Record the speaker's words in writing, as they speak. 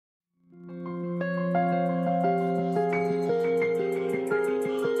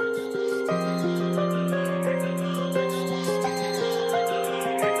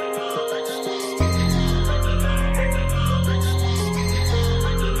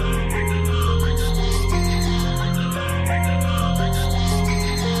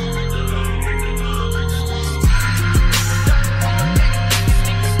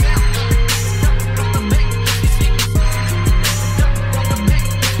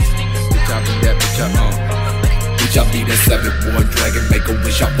bitch, I be that 7-boy dragon. Make a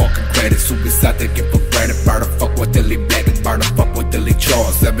wish, I fucking credit. Suicide, they get for granted. Burn the fuck with Dilly Black and burn the fuck with Dilly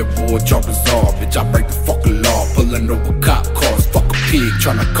Charles. 7-boy jumpers off, bitch, I break the fucking law. Pulling over cop cars, fuck a pig.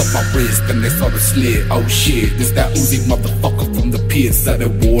 Tryna cut my wrist, and they saw the slit. Oh shit, this that Uzi motherfucker from the pit.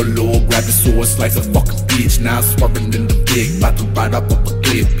 7-boy lord, grab the sword, slice a fucking bitch. Now I'm swerving in the big, about to ride up a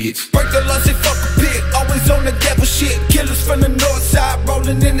cliff, bitch. Break the law, say fuck a pig, always on the devil shit. Killers from the north side,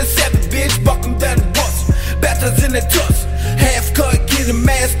 rolling in the 7, bitch. Buck them down the bus, bastards in their tucks. Half cut, getting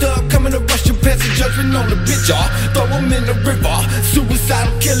masked up, coming to Russian peasant, jumping on the bitch, y'all. Throw them in the river,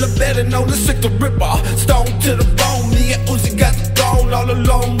 suicidal killer, better known as Sick the Ripper. Stone to the bone, me and Uzi got the throne, all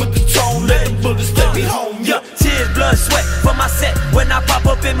alone with the tone, let the bullets take me home, yeah. Tears, blood, sweat for my set. When I pop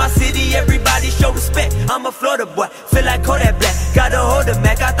up in my city, everybody show respect. I'm a Florida boy, feel like Kodak Black. Gotta hold the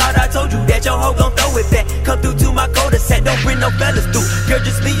Mac, I thought I told you that your hoe gon' throw it back. Come through to my cul-de-sac, don't bring no fellas through. Girl,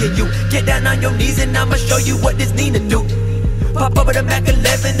 just me and you, get down on your knees and I'ma show you what this Nina do. Pop over the Mac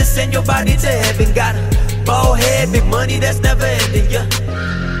 11 to send your body to heaven. Got a bald head, big money that's never ending, yeah.